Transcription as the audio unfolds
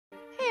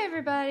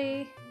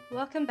everybody!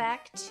 Welcome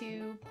back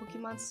to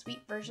Pokemon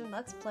Sweet Version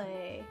Let's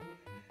Play.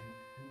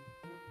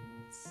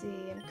 Let's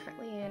see, I'm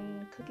currently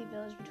in Cookie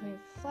Village between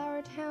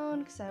Flower Town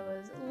because I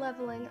was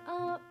leveling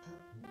up.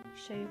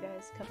 Show you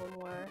guys a couple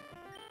more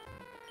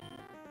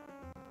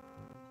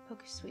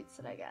Pokesweets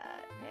that I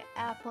got.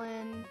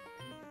 Applin.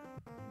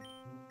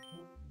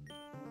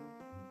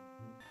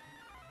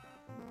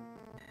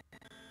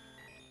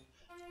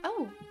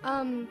 Oh,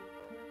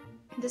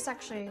 this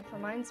actually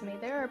reminds me,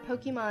 there are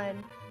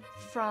Pokemon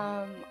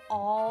from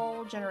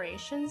all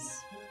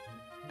generations.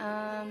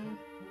 Well,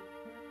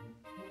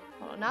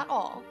 not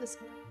all. This,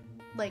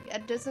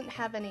 it doesn't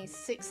have any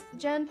 6th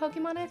gen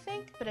Pokemon, I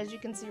think, but as you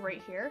can see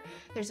right here,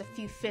 there's a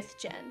few 5th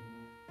gen.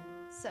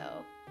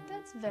 So,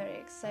 that's very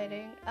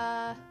exciting.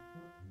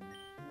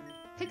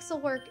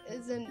 Pixel work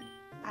isn't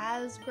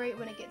as great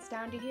when it gets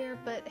down to here,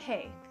 but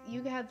hey,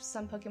 you have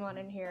some Pokemon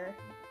in here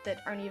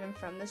that aren't even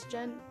from this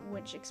gen,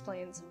 which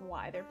explains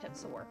why their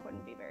pixel work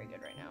wouldn't be very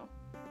good right now.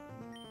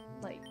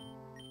 Like,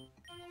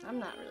 I'm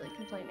not really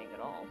complaining at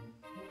all.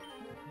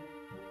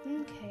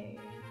 Okay.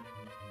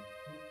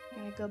 I'm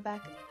gonna go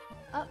back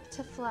up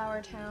to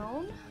Flower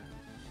Town.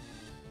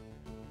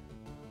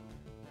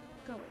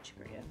 Go away,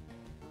 Chikorita.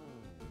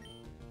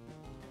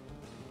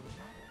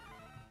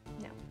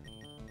 No.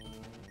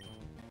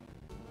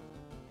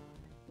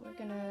 We're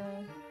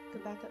gonna go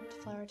back up to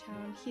Flower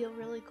Town, heal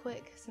really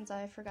quick since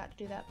I forgot to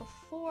do that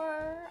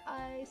before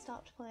I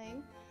stopped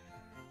playing.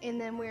 And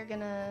then we're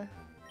gonna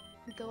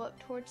go up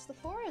towards the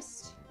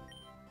forest.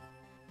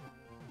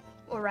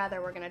 Or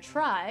rather, we're gonna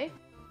try.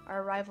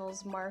 Our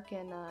rivals Mark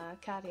and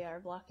Katia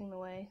are blocking the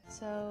way,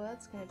 so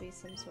that's gonna be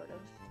some sort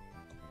of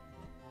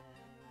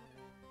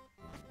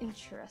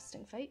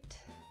interesting fight.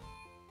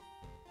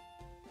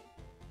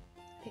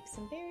 Pick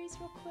some berries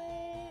real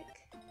quick.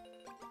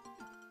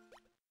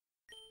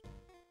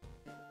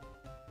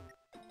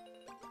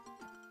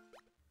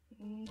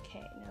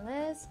 Okay, now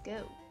let's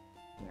go.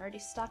 I'm already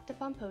stocked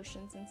up on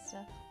potions and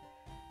stuff.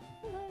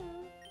 Hello.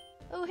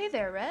 Oh, hey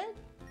there, Red.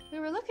 We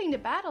were looking to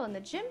battle in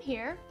the gym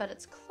here, but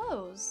it's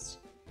closed.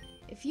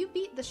 If you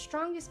beat the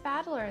strongest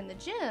battler in the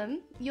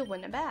gym, you'll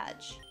win a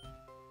badge.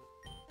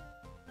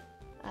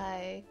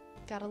 I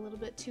got a little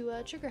bit too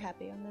trigger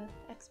happy on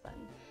the X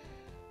button.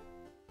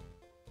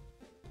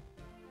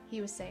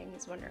 He was saying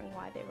he's wondering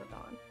why they were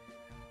gone.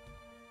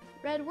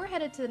 Red, we're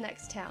headed to the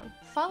next town.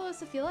 Follow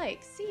us if you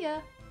like. See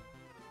ya.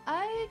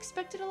 I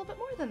expected a little bit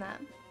more than that,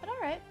 but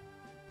alright.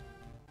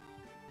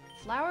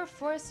 Flower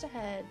forest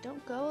ahead.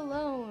 Don't go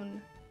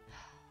alone.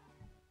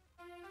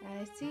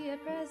 I see a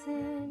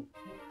present.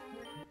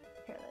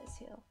 Paralyze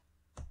heal.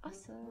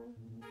 Awesome.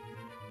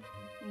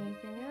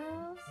 Anything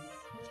else?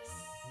 Yes.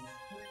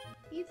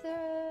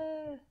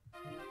 Ether.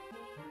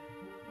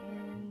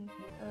 And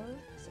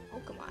it's a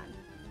Pokemon.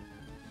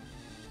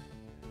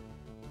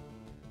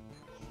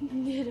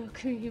 Little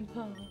cream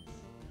puff.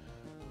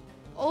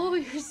 Oh,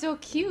 you're so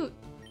cute.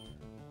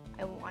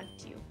 I want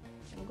you.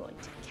 I'm going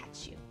to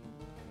catch you.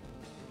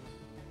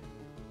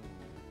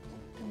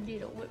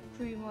 Little whipped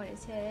cream on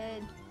his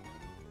head.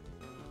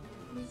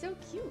 He's so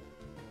cute.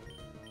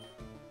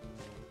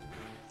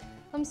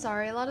 I'm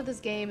sorry, a lot of this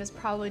game is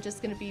probably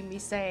just gonna be me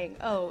saying,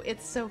 oh,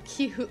 it's so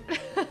cute.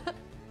 Oh,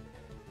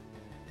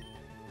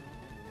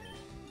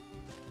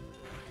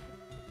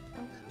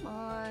 come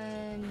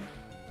on.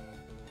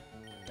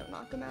 Don't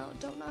knock him out,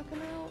 don't knock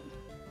him out.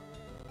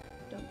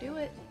 Don't do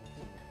it.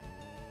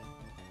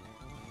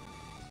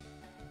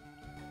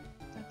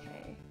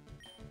 Okay.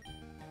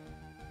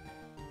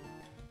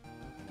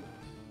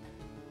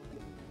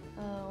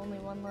 Only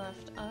one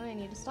left. I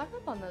need to stock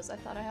up on those. I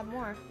thought I had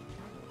more.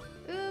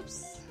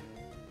 Oops.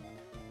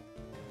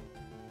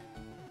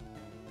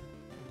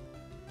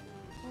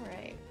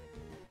 Alright.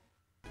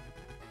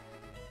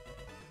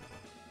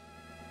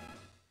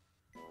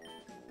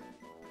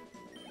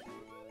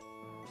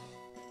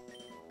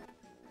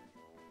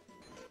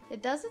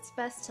 It does its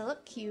best to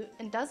look cute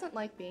and doesn't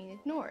like being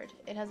ignored.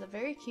 It has a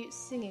very cute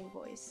singing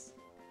voice.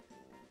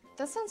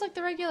 That sounds like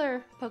the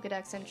regular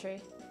Pokedex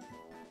entry.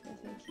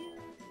 Thank you.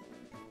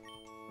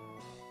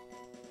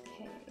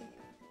 Okay.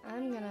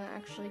 I'm gonna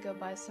actually go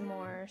buy some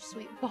more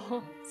sweet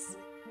balls.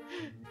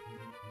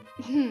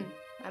 I'm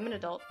an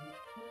adult.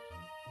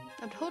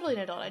 I'm totally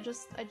an adult. I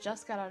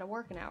just got out of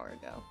work an hour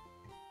ago.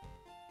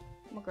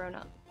 I'm a grown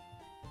up.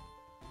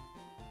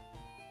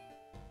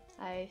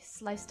 I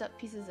sliced up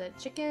pieces of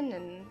chicken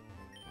and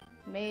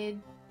made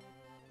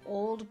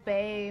Old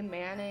Bay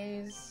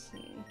mayonnaise.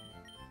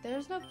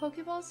 There's no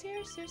Pokeballs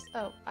here? Seriously?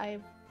 Oh, I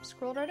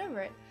scrolled right over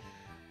it.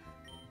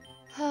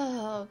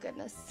 Oh,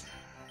 goodness.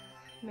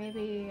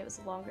 Maybe it was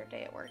a longer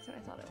day at work than I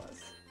thought it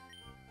was.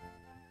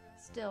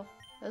 Still,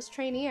 those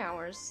trainee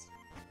hours.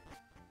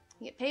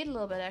 You get paid a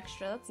little bit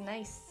extra, that's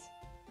nice.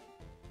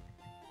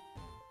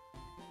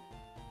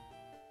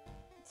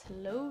 It's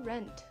low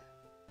rent.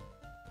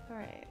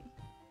 Alright.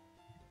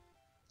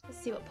 Let's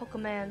see what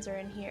Pokemans are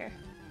in here.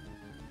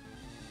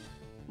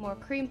 More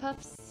cream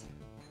puffs.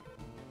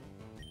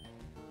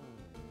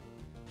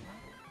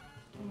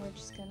 And we're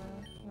just gonna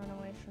run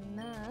away from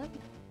that.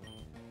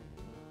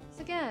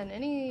 again,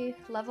 any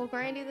level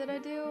grindy that I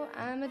do,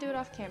 I'm gonna do it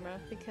off camera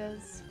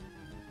because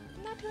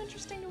not too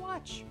interesting to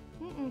watch.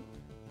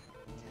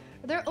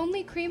 Are there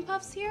only cream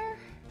puffs here?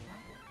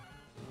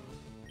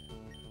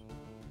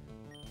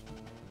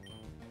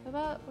 What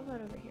about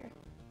over here?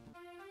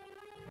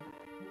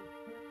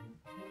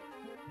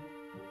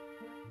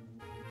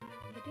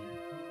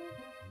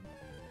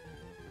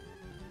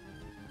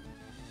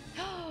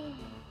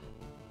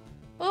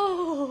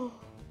 Oh!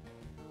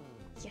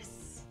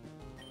 Yes.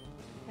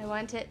 I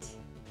want it.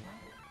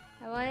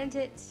 I want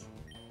it.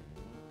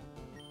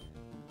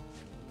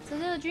 It's a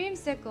little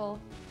dreamsicle.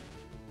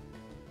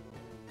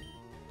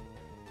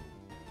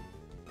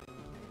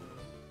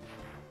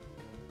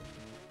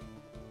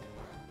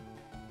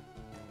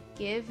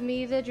 Give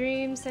me the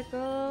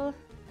dreamsicle.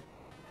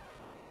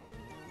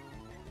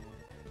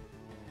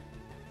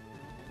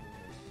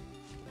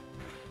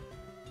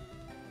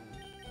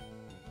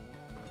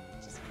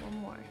 Just one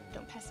more.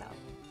 Don't pass out.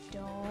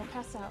 Don't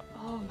pass out.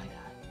 Oh my god.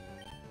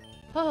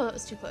 Oh, that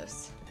was too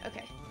close.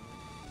 Okay.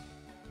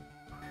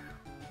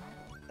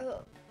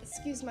 Oh,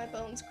 excuse my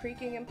bones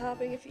creaking and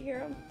popping if you hear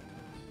them.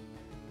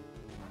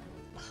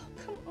 Oh,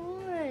 come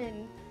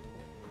on.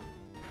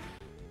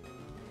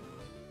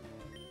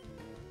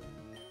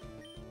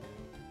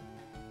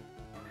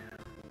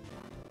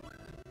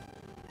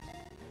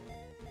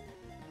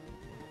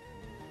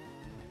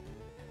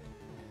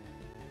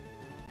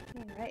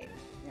 Alright,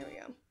 there we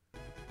go.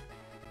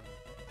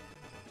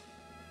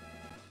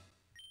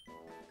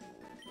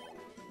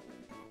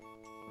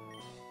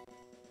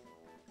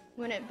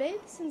 When it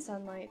bathes in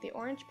sunlight, the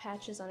orange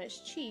patches on its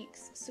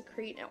cheeks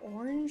secrete an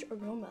orange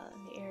aroma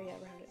in the area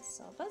around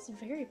itself. That's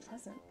very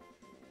pleasant.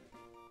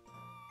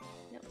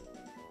 Yep.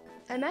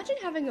 I imagine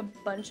having a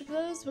bunch of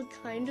those would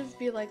kind of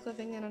be like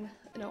living in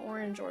an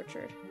orange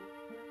orchard.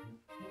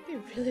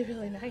 It'd be really,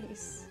 really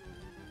nice.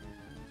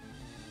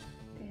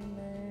 And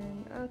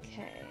then,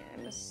 okay,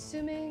 I'm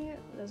assuming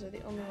those are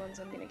the only ones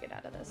I'm gonna get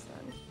out of this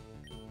then.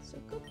 So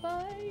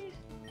goodbye!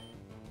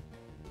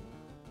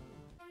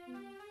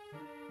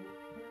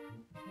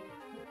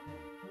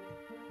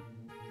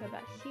 Go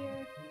back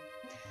here.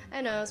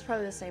 I know, it's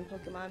probably the same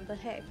Pokemon, but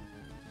hey.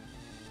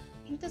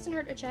 It doesn't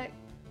hurt to check.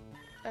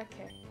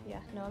 Okay, yeah,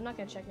 no, I'm not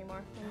gonna check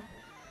anymore.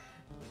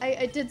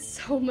 I did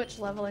so much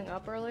leveling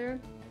up earlier.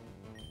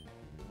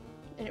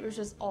 And it was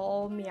just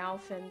all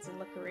Meowthins and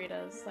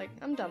Licoritas. Like,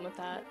 I'm done with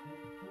that.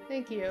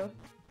 Thank you.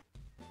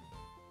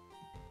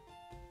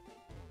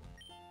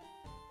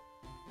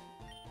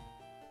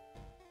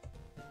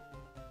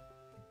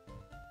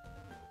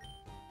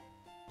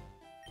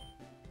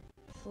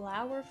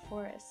 Flower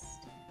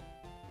Forest.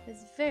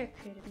 It's very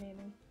creative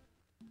naming.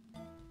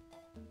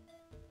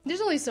 There's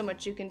only so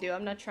much you can do.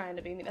 I'm not trying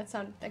to be mean.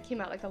 That came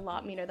out like a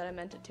lot meaner than I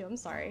meant it to. I'm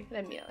sorry. I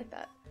didn't mean it like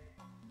that.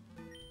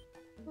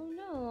 Oh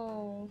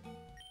no.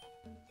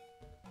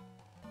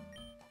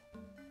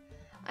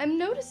 I'm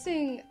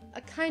noticing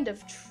a kind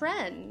of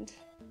trend.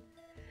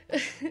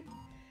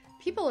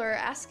 People are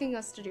asking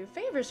us to do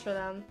favors for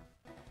them.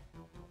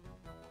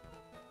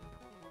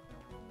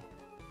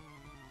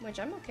 Which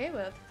I'm okay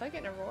with. If I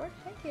get an reward,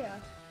 heck yeah.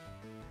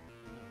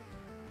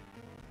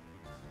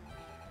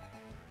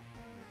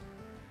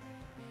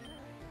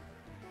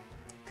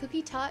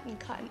 Cookie Tot and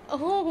Cotton.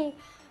 Oh!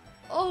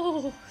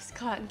 Oh, it's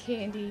cotton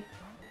candy.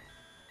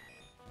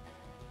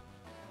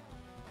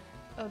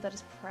 Oh, that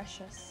is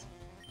precious.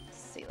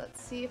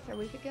 Let's see if they're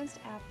weak against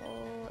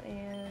Apple,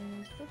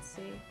 and let's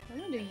see. I'm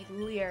gonna do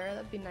Leer,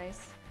 that'd be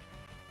nice.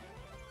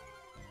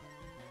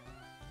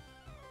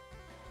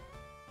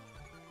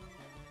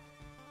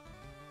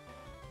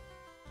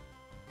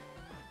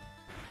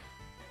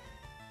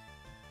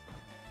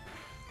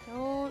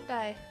 Don't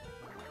die.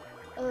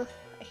 Ugh,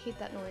 I hate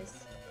that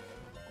noise.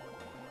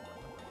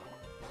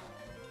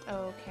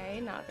 Okay,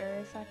 not very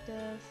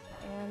effective.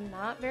 And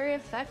not very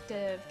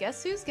effective.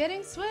 Guess who's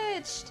getting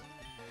switched?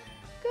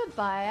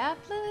 Goodbye,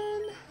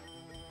 Applin.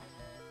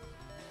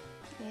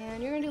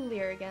 And you're gonna do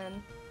Leer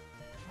again.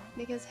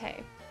 Because,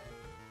 hey,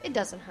 it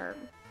doesn't hurt.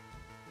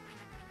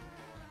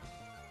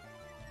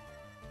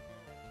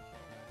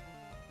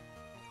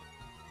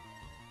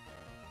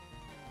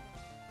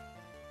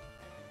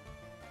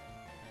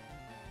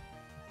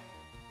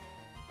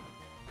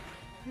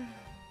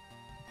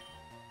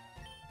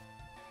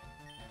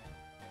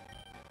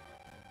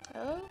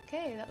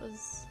 Okay, that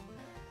was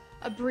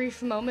a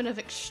brief moment of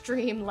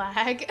extreme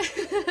lag.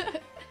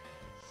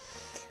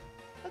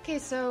 Okay,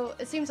 so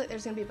it seems like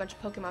there's gonna be a bunch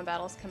of Pokemon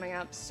battles coming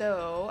up,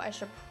 so I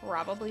should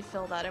probably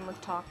fill that in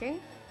with talking.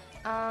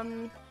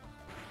 I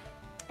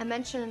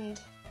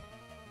mentioned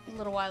a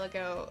little while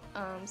ago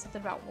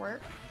something about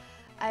work.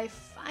 I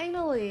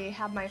finally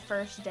had my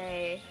first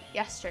day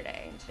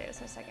yesterday, and today was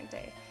my second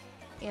day.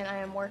 And I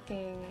am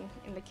working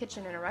in the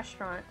kitchen in a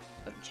restaurant,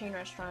 a chain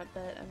restaurant,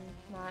 but I'm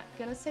not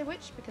gonna say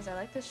which because I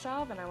like this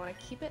job and I want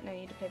to keep it and I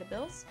need to pay the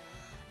bills.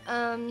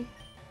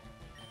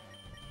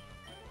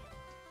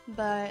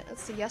 But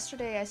let's see,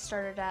 yesterday I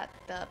started at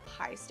the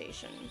pie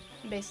station.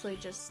 Basically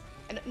just,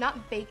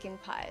 not baking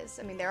pies.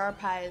 I mean, there are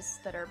pies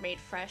that are made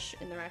fresh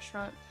in the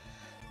restaurant,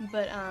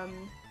 but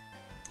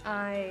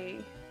I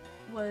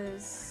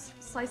was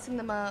slicing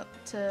them up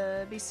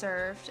to be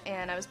served,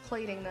 and I was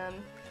plating them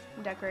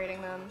and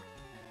decorating them,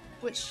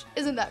 which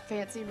isn't that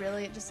fancy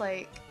really. It just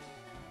like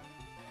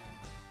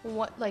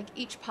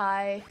each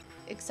pie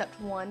except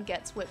one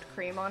gets whipped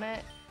cream on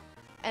it,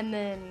 and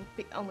then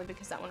only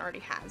because that one already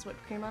has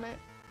whipped cream on it.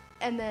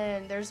 And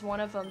then there's one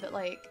of them that,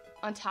 like,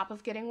 on top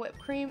of getting whipped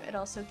cream, it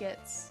also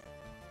gets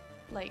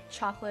like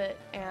chocolate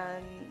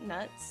and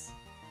nuts.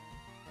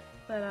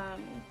 But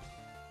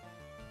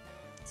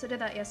so I did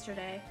that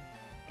yesterday,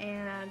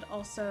 and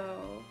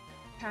also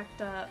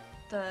packed up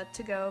the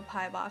to-go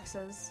pie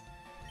boxes.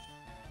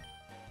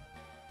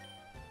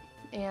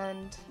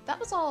 And that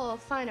was all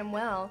fine and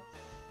well,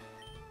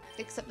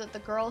 except that the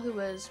girl who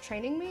was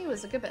training me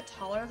was a good bit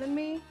taller than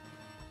me,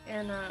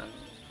 and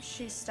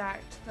she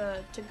stacked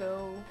the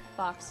to-go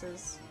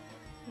boxes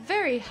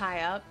very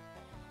high up,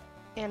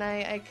 and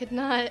I could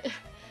not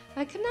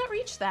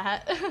reach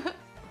that.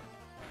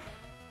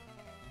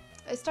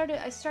 I started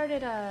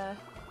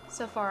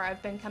so far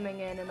I've been coming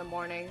in the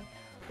morning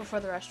before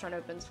the restaurant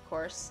opens, of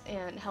course,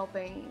 and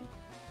helping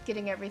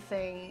getting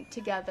everything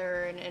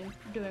together and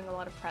doing a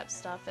lot of prep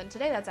stuff. And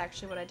today that's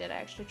actually what I did. I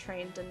actually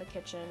trained in the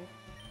kitchen.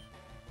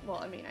 Well,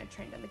 I mean, I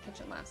trained in the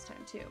kitchen last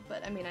time too,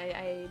 but I mean,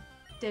 I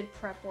did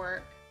prep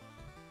work.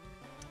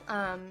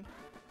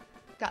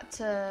 Got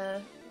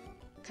to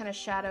kind of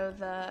shadow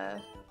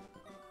the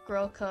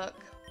grill cook,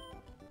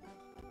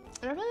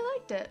 and I really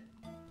liked it.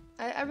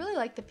 I really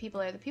like the people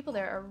there. The people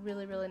there are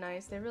really, really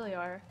nice. They really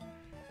are.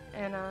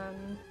 And, I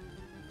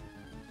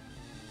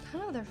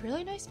don't know, they're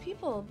really nice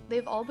people.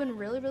 They've all been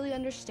really, really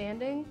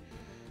understanding.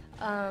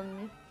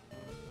 Anytime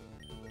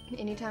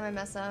I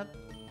mess up,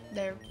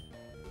 they're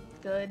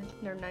good,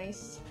 they're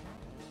nice.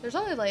 There's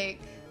only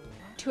like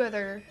 2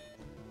 to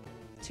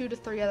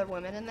 3 other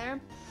women in there,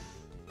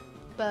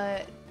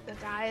 but the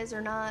guys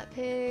are not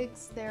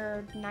pigs.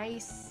 They're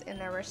nice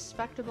and they're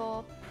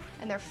respectable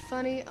and they're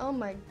funny. Oh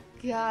my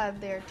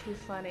god, they're too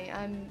funny.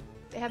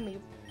 They have me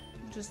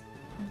just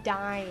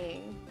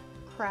dying,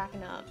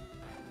 cracking up.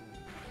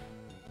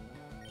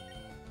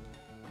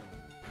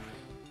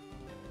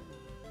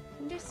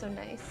 They're so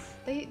nice.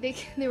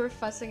 They were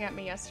fussing at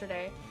me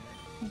yesterday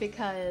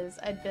because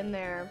I'd been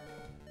there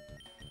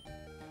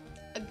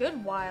a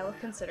good while,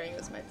 considering it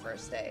was my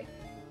first day,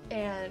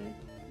 and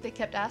they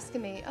kept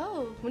asking me,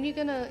 oh, when are you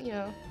gonna,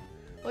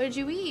 what did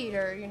you eat,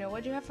 or,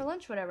 what did you have for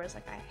lunch, whatever. It's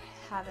like, I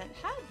haven't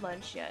had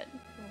lunch yet.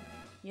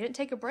 You didn't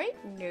take a break?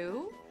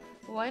 No.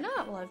 Why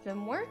not? Well, I've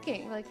been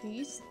working. Like,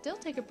 you still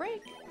take a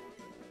break.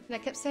 And I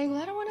kept saying,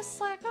 well, I don't want to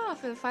slack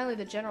off. And finally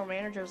the general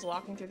manager was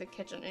walking through the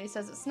kitchen, and he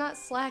says, it's not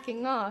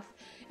slacking off.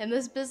 In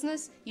this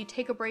business, you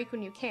take a break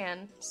when you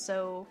can.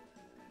 So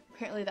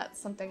apparently that's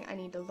something I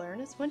need to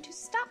learn, is when to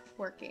stop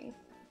working.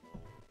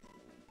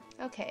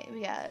 Okay,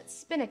 we got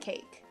spin a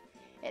cake.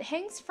 It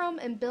hangs from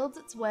and builds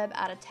its web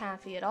out of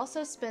taffy. It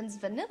also spins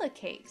vanilla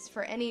cakes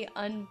for any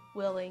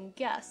unwilling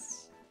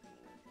guests.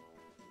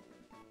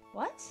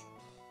 What?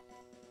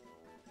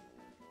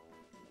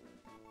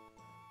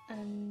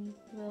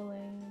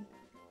 Unwilling.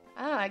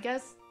 I don't know, I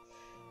guess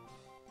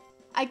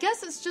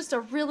it's just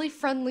a really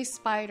friendly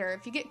spider.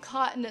 If you get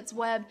caught in its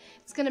web,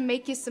 it's gonna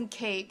make you some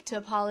cake to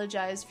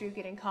apologize for you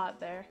getting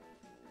caught there.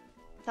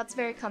 That's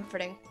very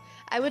comforting.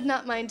 I would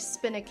not mind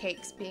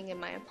spin-a-cakes being in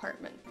my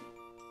apartment.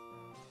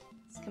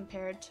 It's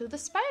compared to the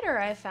spider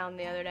I found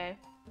the other day.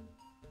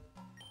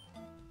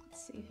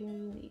 Let's see who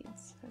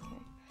leads.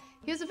 Okay.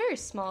 He was a very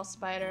small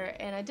spider,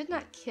 and I did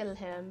not kill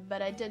him,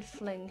 but I did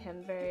fling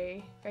him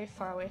very, very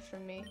far away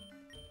from me.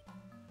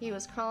 He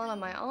was crawling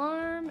on my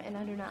arm, and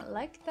I do not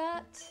like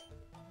that.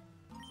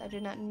 I do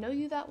not know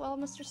you that well,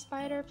 Mr.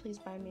 Spider. Please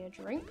buy me a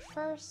drink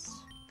first.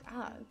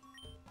 God.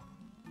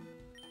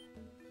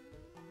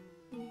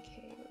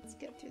 Okay, let's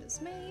get through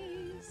this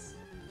maze.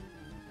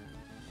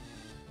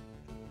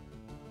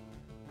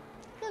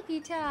 Cookie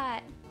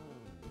Tot!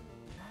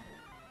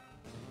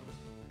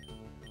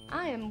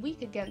 I am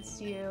weak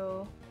against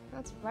you.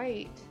 That's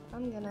right.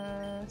 I'm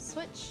gonna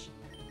switch.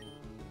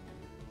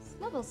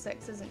 Level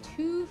 6 isn't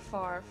too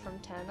far from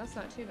 10. That's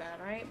not too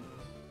bad, right?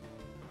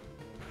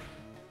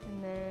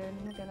 And then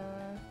we're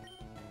gonna...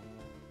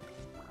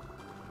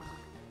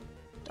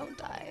 Don't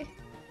die.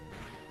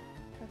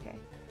 Okay.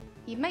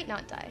 He might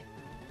not die.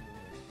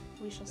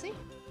 We shall see.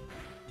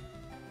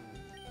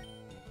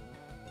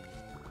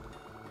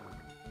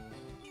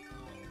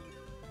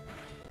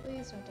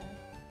 Please don't die.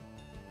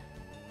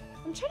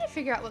 I'm trying to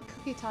figure out what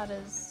Cookie Tot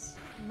is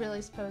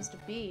really supposed to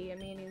be. I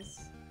mean,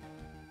 he's...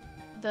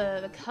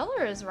 The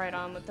color is right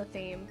on with the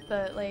theme,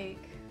 but, like...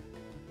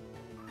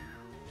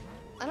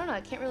 I don't know, I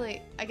can't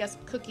really... I guess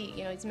cookie,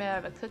 he's made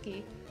out of a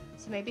cookie.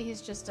 So maybe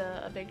he's just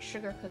a big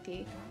sugar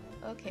cookie.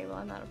 Okay, well,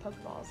 I'm out of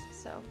Pokeballs,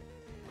 so...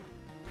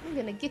 I'm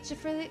gonna get you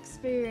for the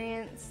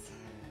experience.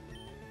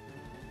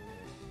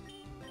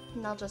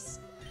 And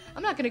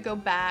I'm not gonna go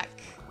back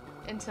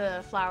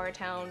into Flower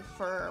Town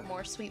for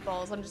more Sweet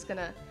Balls. I'm just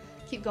gonna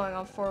keep going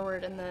on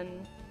forward, and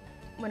then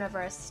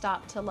whenever I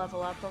stop to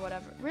level up or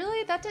whatever.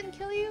 Really? That didn't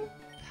kill you?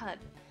 God.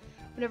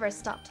 whenever I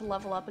stop to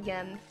level up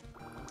again,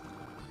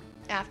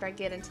 after I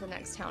get into the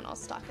next town, I'll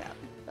stock up.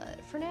 But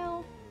for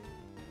now,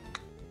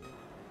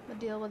 I'll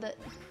deal with it.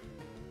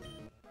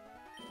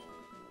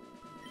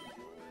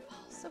 Oh,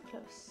 so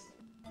close.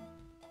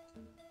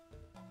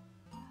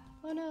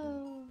 Oh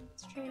no,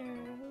 it's Trainer.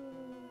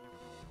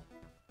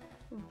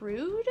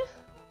 Rude?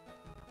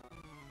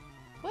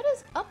 What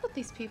is up with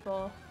these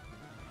people?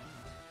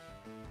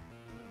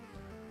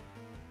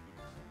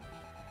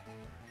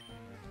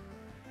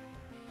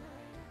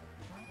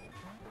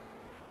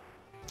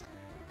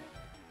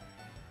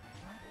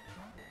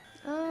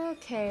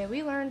 Okay,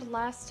 we learned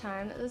last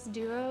time that this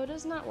duo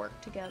does not work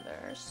together,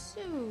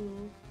 so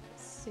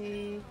let's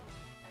see.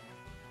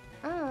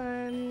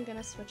 I'm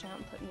gonna switch out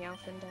and put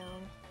Meowfin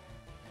down,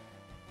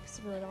 because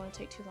I really don't want to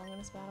take too long in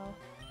this battle.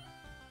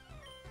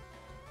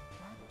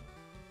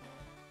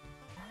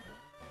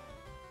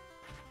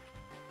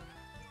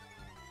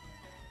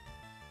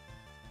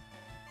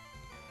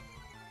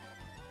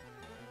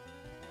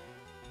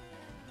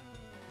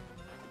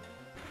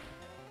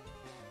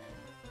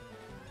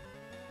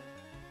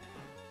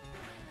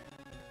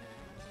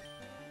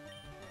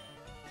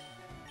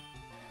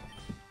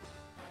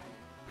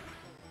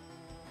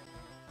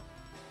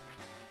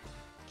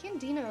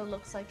 Candino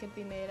looks like it'd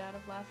be made out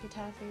of Laffy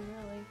Taffy,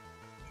 really.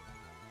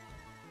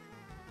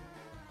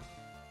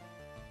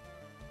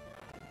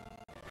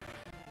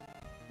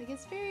 Like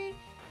it's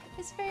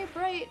very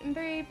bright and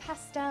very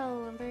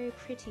pastel and very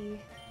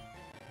pretty.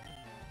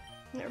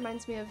 It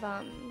reminds me of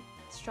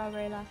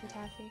Strawberry Laffy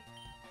Taffy.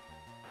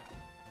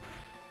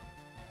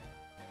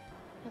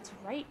 That's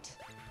right.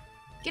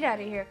 Get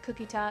out of here,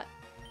 Cookie Tot.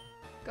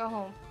 Go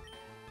home.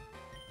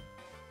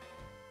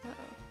 Uh-oh.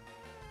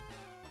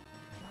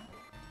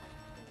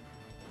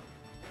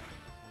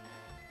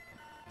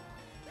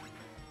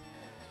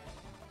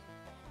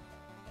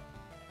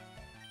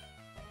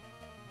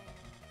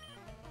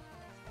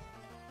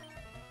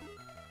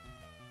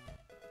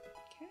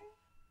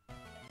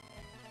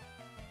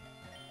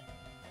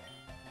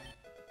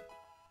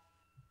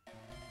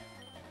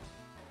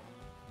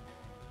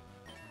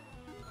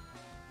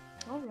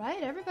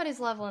 Alright, everybody's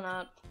leveling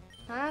up.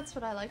 That's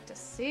what I like to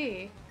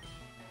see.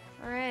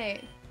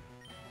 Alright.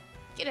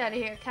 Get out of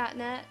here,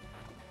 Cottonette.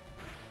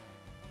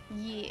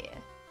 Yeah.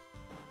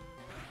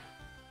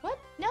 What?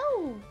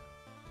 No!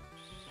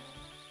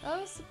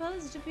 That was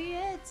supposed to be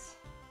it.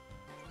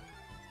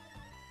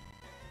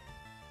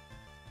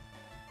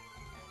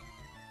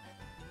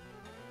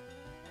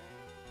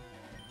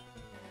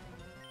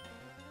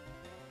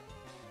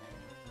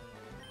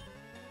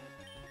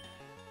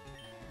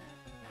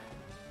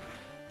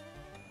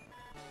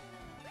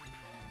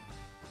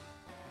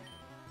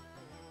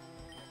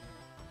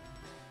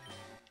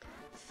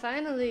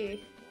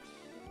 Finally!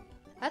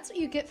 That's what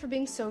you get for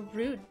being so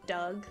rude,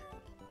 Doug.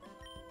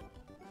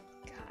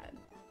 God.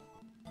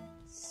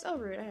 So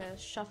rude. I gotta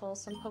shuffle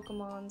some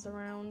Pokemons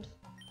around.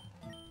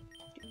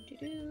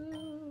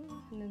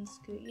 And then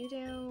scoot you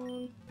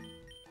down.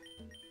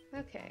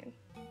 Okay.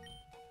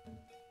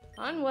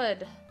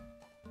 Onward!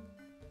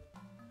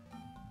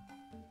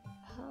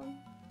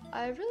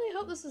 I really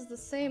hope this is the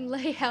same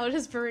layout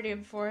as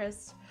Viridian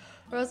Forest,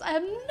 or else I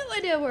have no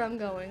idea where I'm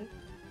going.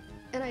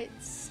 And I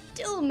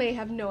still may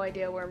have no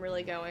idea where I'm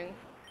really going.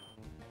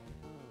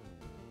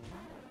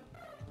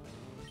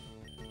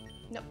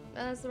 Nope,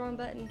 that's the wrong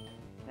button.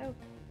 Oh,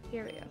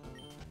 here we go.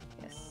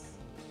 Yes.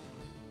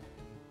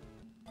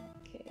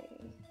 Okay.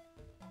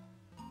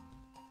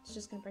 It's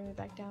just gonna bring me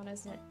back down,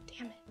 isn't it?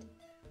 Damn it.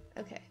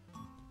 Okay.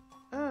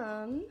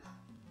 I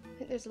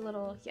think there's a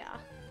little, yeah.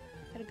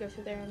 Gotta go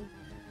through there and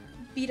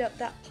beat up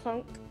that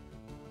punk.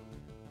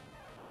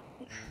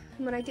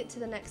 When I get to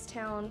the next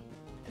town,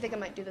 I think I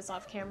might do this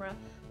off camera,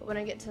 but when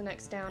I get to the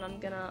next town, I'm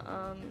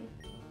gonna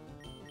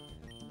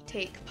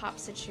take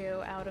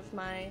Popsichu out of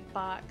my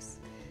box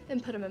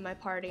and put him in my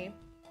party.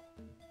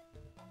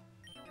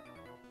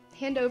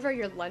 Hand over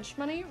your lunch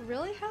money?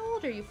 Really? How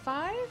old are you?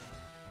 5?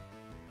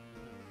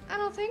 I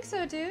don't think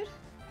so, dude.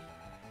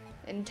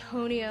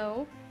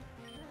 Antonio.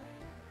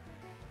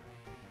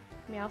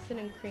 Meowfin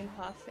and Cream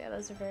Puff. Yeah,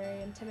 those are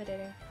very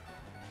intimidating.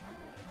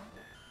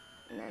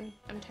 And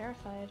I'm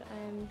terrified.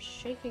 I'm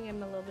shaking in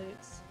my little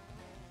boots.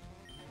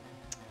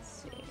 Let's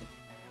see.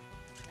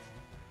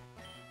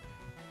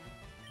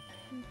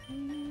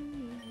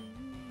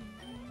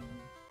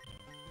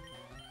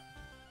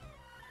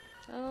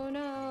 Oh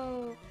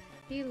no!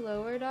 He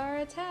lowered our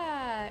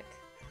attack!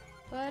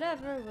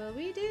 Whatever will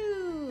we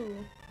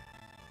do?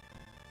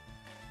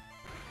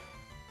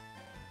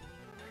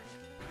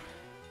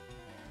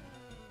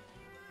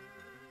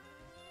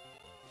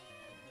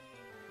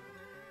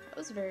 That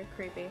was very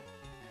creepy.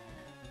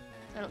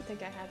 I don't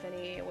think I have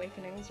any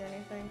awakenings or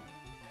anything.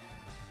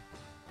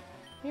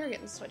 You're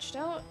getting switched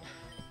out.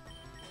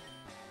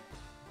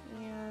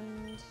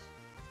 And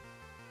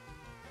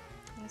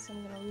I guess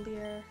I'm gonna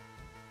leer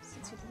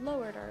since we've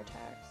lowered our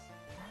attacks.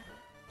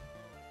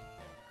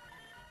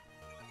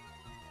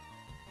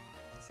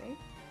 See?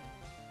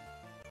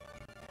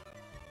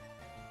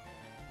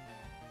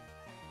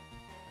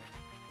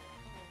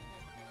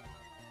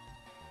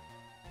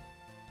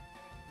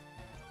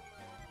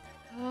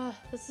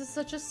 This is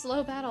such a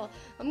slow battle.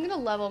 I'm gonna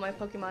level my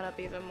Pokemon up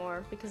even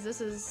more because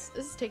this is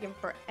taking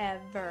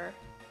forever.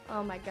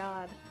 Oh my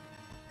god.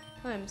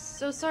 I'm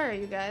so sorry,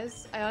 you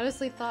guys. I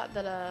honestly thought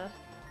that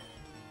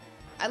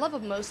I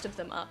leveled most of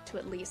them up to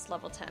at least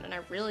level 10, and I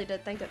really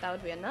did think that that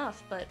would be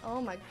enough, but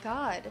oh my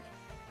god.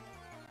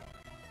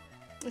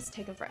 It's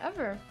taking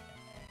forever.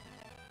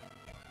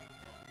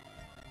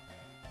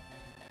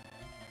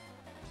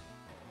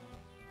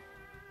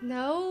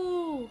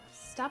 No!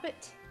 Stop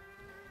it.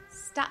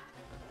 Stop.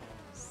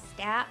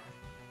 Stop.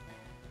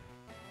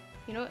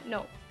 You know what?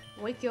 No.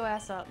 Wake your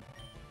ass up.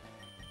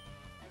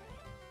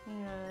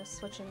 I'm gonna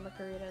switch in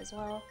Licorita as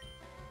well.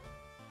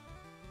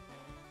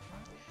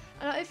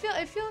 I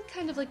feel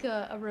kind of like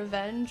a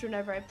revenge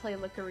whenever I play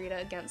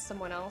Licorita against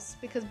someone else,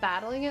 because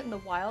battling it in the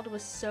wild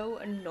was so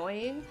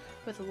annoying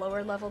with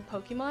lower level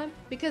Pokemon,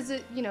 because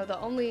it, you know, the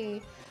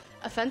only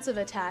offensive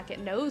attack it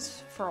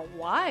knows for a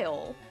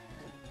while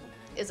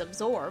is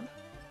Absorb.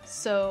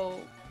 So,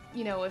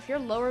 you know, if you're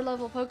lower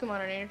level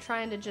Pokemon and you're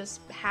trying to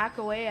just hack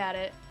away at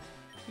it,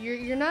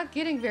 you're not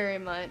getting very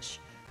much,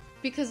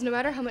 because no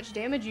matter how much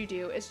damage you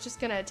do, it's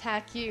just gonna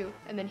attack you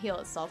and then heal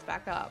itself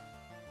back up.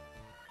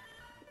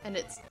 And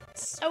it's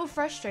so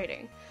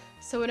frustrating.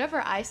 So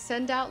whenever I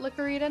send out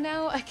Licorita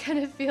now, I kind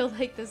of feel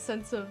like this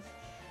sense of,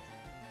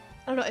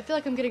 I don't know, I feel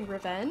like I'm getting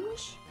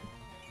revenge.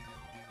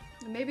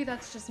 And maybe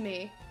that's just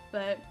me,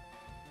 but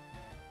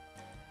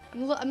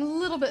I'm a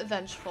little bit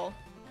vengeful.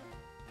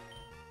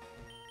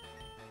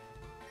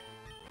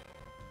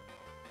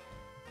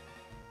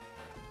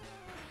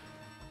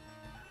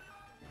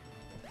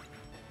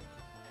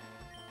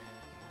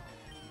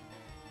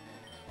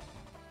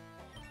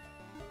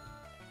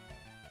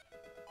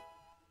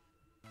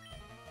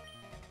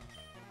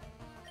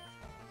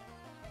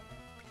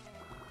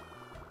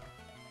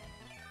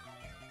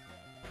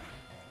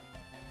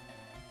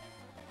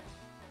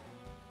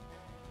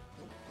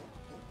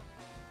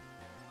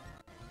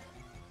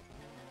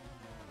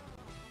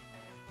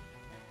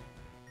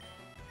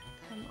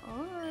 Come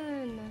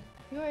on!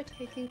 You are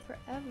taking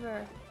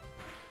forever.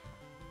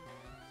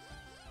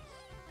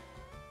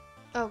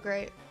 Oh,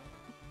 great.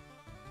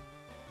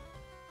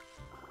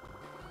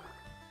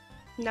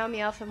 Now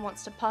Meowth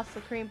wants to puff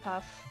the cream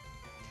puff.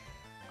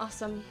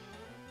 Awesome.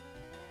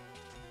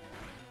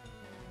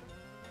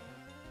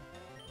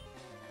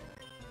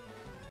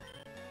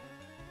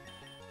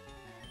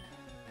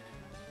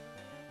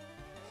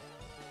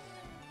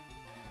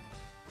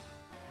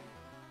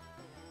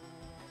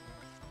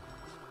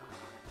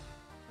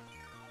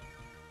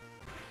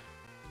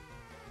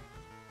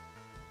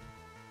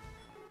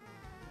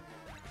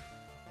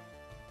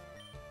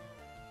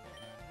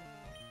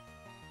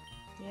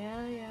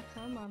 Yeah,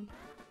 come on.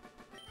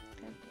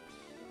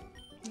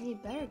 Okay. You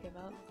better give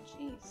up.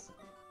 Jeez.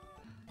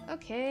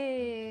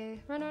 Okay.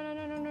 Run,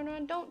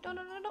 don't,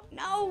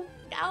 no!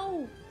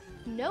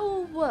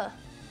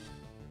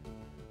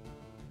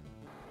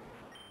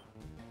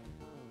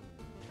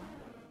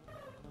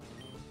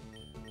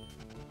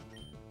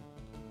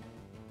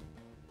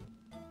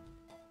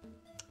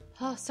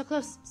 Oh, so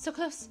close,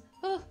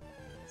 oh,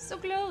 so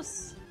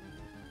close.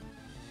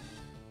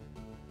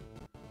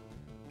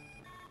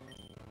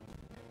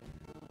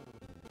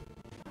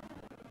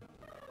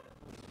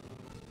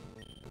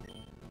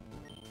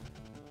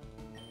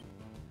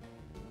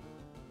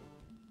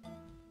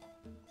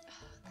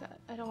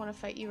 I don't want to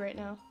fight you right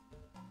now.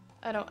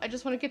 I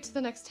just want to get to the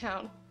next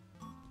town.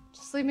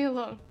 Just leave me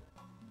alone.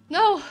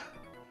 No!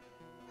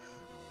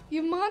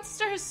 You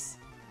monsters!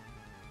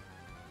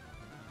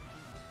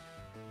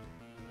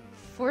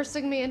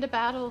 Forcing me into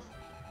battle.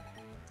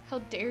 How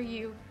dare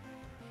you?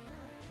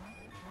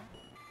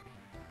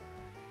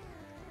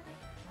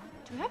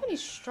 Do we have any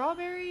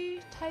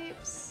strawberry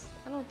types?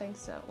 I don't think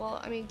so. Well,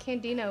 I mean,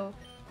 Candino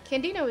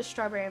is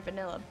strawberry and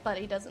vanilla, but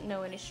he doesn't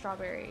know any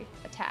strawberry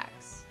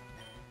attacks.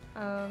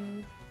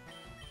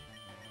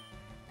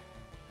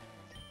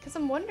 Because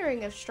I'm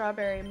wondering if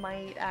strawberry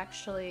might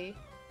actually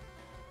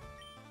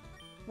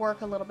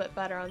work a little bit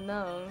better on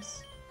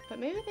those. But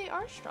maybe they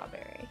are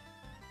strawberry.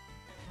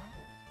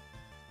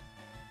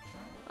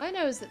 All I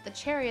know is that the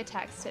cherry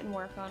attacks didn't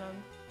work on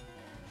them.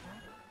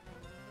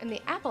 And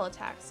the apple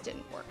attacks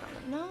didn't work on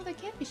them. No, they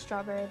can't be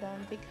strawberry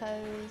then,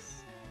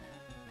 because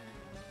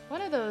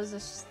one of those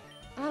is,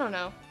 I don't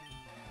know.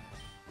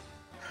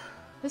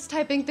 This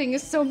typing thing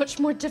is so much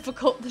more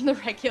difficult than the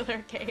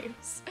regular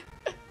games.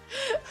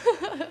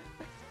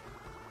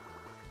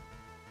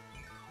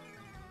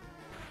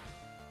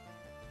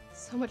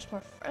 So much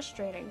more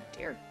frustrating,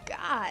 dear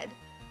God.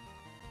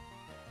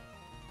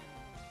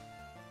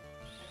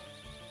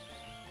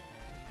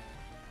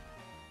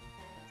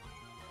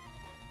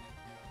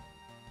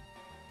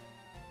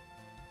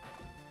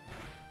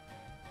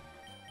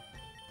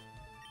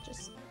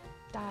 Just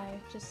die,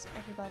 just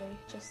everybody,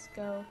 just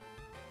go.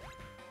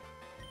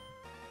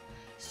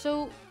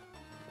 So,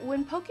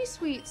 when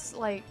Pokesweets,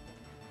 like,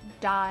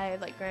 die,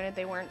 like, granted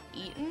they weren't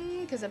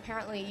eaten, because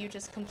apparently you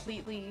just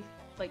completely,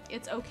 like,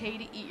 it's okay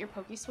to eat your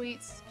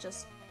Pokesweets,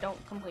 just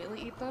don't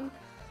completely eat them.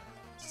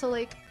 So,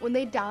 like, when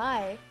they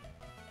die,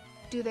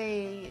 do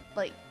they,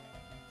 like,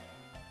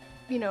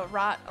 you know,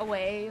 rot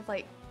away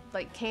like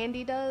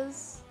candy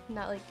does?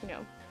 Not like, you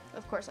know,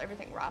 of course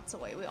everything rots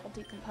away, we all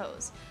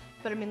decompose.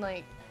 But I mean,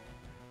 like,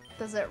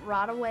 does it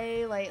rot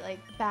away like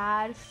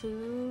bad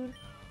food?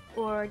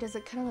 Or does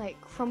it kind of like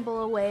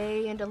crumble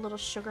away into little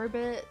sugar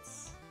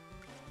bits?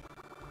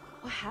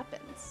 What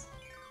happens?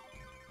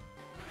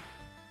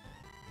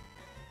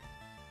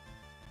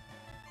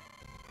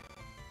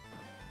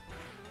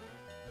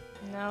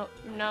 Nope,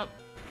 nope.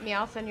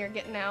 Meowfin, you're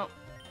getting out.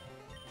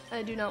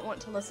 I do not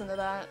want to listen to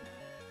that.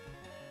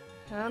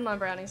 Come on,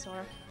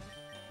 Brownisaur.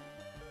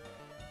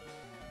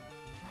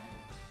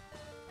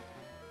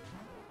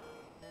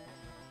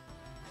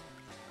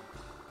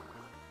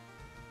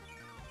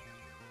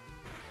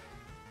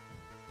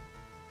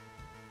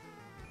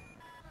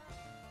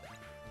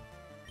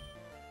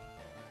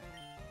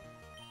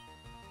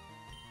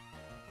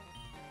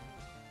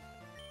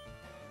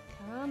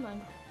 Come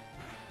on.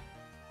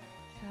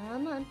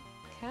 Come on.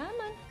 Come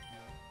on.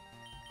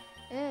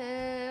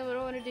 What do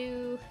I want to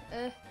do?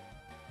 I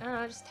don't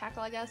know, just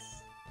tackle, I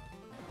guess.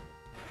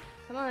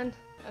 Come on.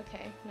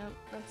 Okay, no,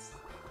 that's...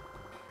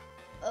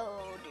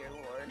 Oh, dear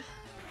lord.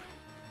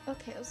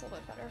 Okay, that was a little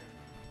bit better.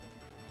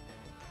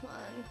 Come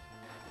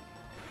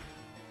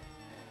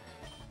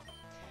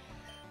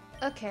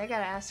on. Okay, I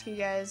gotta ask you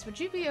guys, would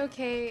you be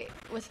okay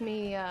with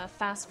me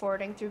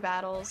fast-forwarding through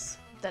battles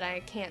that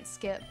I can't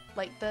skip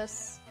like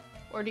this?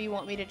 Or do you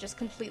want me to just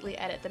completely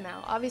edit them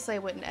out? Obviously I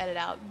wouldn't edit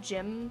out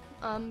gym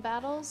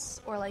battles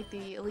or like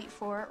the Elite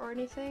Four or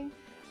anything.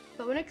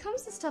 But when it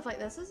comes to stuff like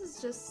this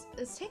is just,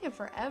 it's taking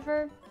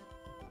forever.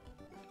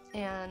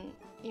 And,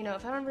 you know,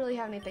 if I don't really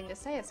have anything to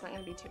say, it's not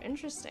going to be too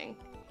interesting.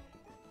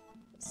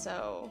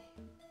 So,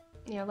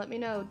 you know, let me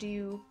know. Do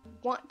you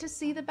want to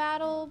see the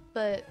battle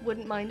but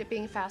wouldn't mind it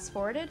being fast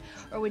forwarded?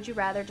 Or would you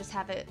rather just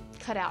have it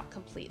cut out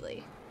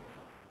completely?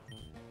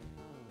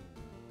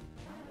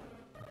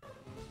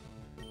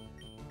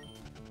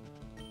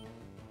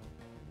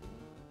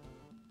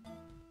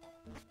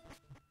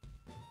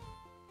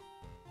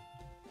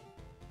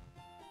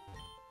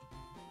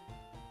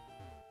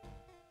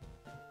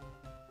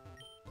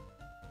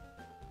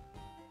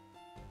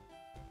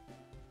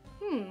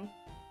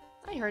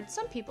 I heard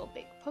some people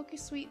bake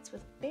Poke-Sweets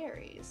with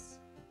berries.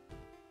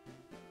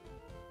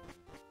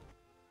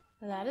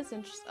 That is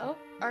interesting. Oh,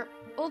 our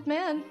old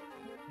man.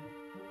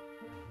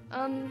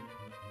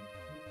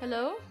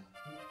 Hello?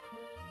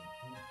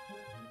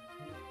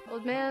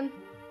 Old man?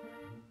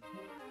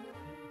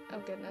 Oh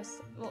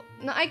goodness. Well,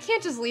 no, I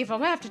can't just leave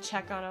him. I have to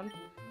check on him.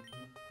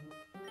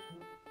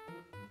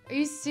 Are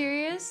you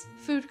serious?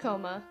 Food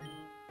coma.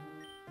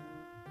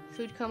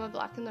 Food coma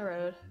blocking the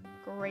road.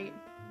 Great.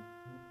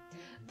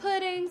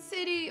 Pudding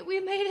City! We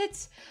made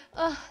it!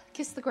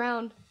 Kiss the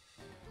ground.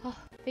 Oh,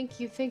 thank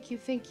you, thank you,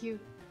 thank you.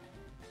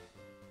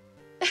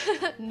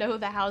 No,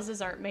 the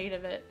houses aren't made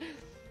of it.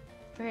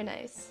 Very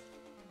nice.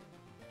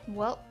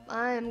 Well,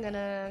 I'm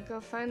gonna go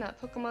find that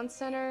Pokemon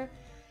Center,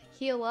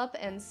 heal up,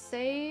 and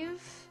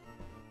save.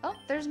 Oh,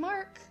 there's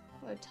Mark.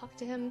 I'll talk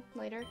to him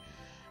later.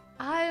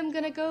 I'm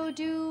gonna go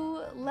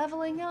do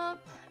leveling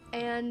up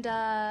and,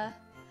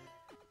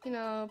 you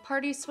know,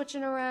 party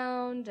switching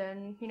around,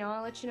 and, you know,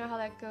 I'll let you know how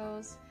that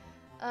goes.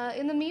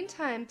 In the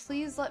meantime,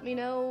 please let me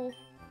know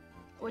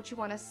what you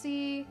want to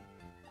see.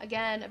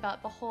 Again,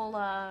 about the whole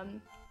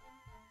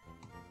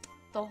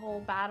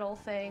battle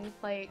thing.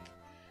 Like,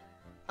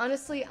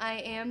 honestly, I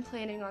am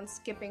planning on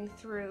skipping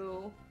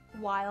through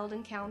wild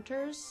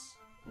encounters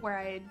where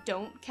I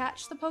don't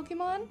catch the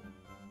Pokemon.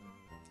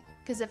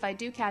 Because if I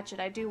do catch it,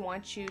 I do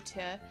want you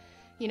to,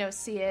 you know,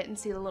 see it and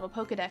see the little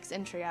Pokedex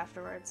entry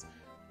afterwards.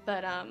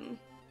 But,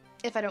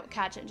 if I don't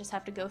catch it and just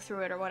have to go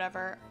through it or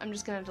whatever, I'm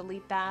just gonna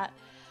delete that.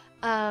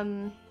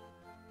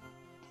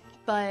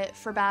 But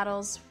for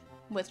battles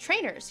with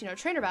trainers, you know,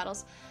 trainer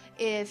battles,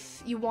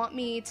 if you want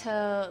me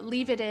to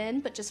leave it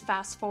in but just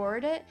fast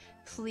forward it,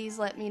 please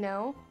let me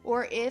know.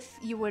 Or if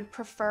you would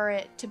prefer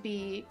it to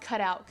be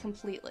cut out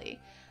completely.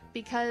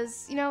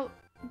 Because, you know,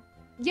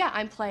 yeah,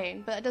 I'm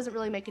playing, but it doesn't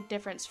really make a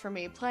difference for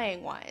me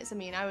playing-wise. I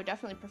mean, I would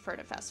definitely prefer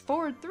to fast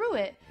forward through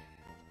it,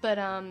 but,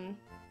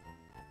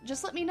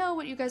 just let me know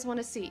what you guys want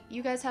to see.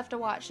 You guys have to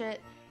watch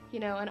it, you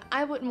know, and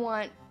I wouldn't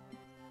want...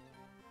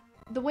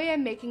 The way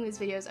I'm making these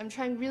videos, I'm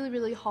trying really,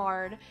 really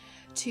hard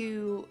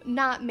to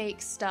not make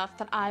stuff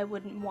that I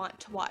wouldn't want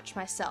to watch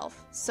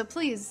myself. So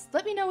please,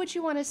 let me know what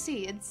you want to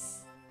see.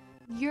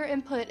 Your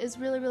input is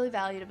really, really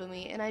valuable to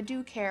me, and I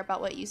do care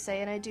about what you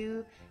say, and I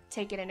do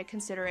take it into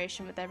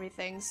consideration with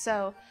everything.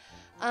 So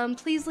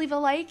please leave a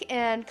like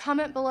and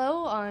comment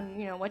below on,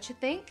 you know, what you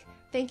think.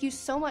 Thank you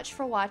so much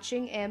for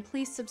watching, and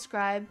please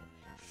subscribe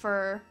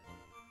for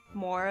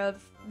more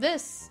of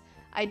this.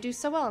 I do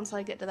so well until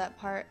I get to that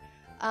part.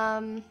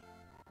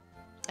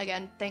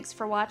 Again, thanks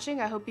for watching.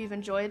 I hope you've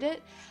enjoyed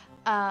it.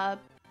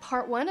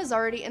 Part 1 is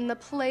already in the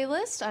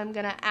playlist. I'm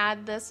gonna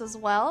add this as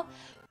well.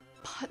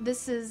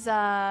 This is,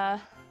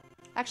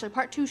 actually,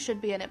 Part 2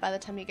 should be in it by the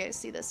time you guys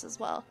see this as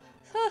well.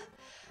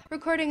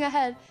 Recording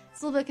ahead.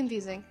 It's a little bit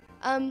confusing.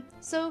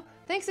 So,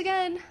 thanks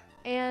again.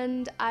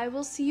 and I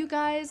will see you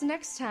guys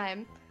next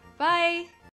time. Bye!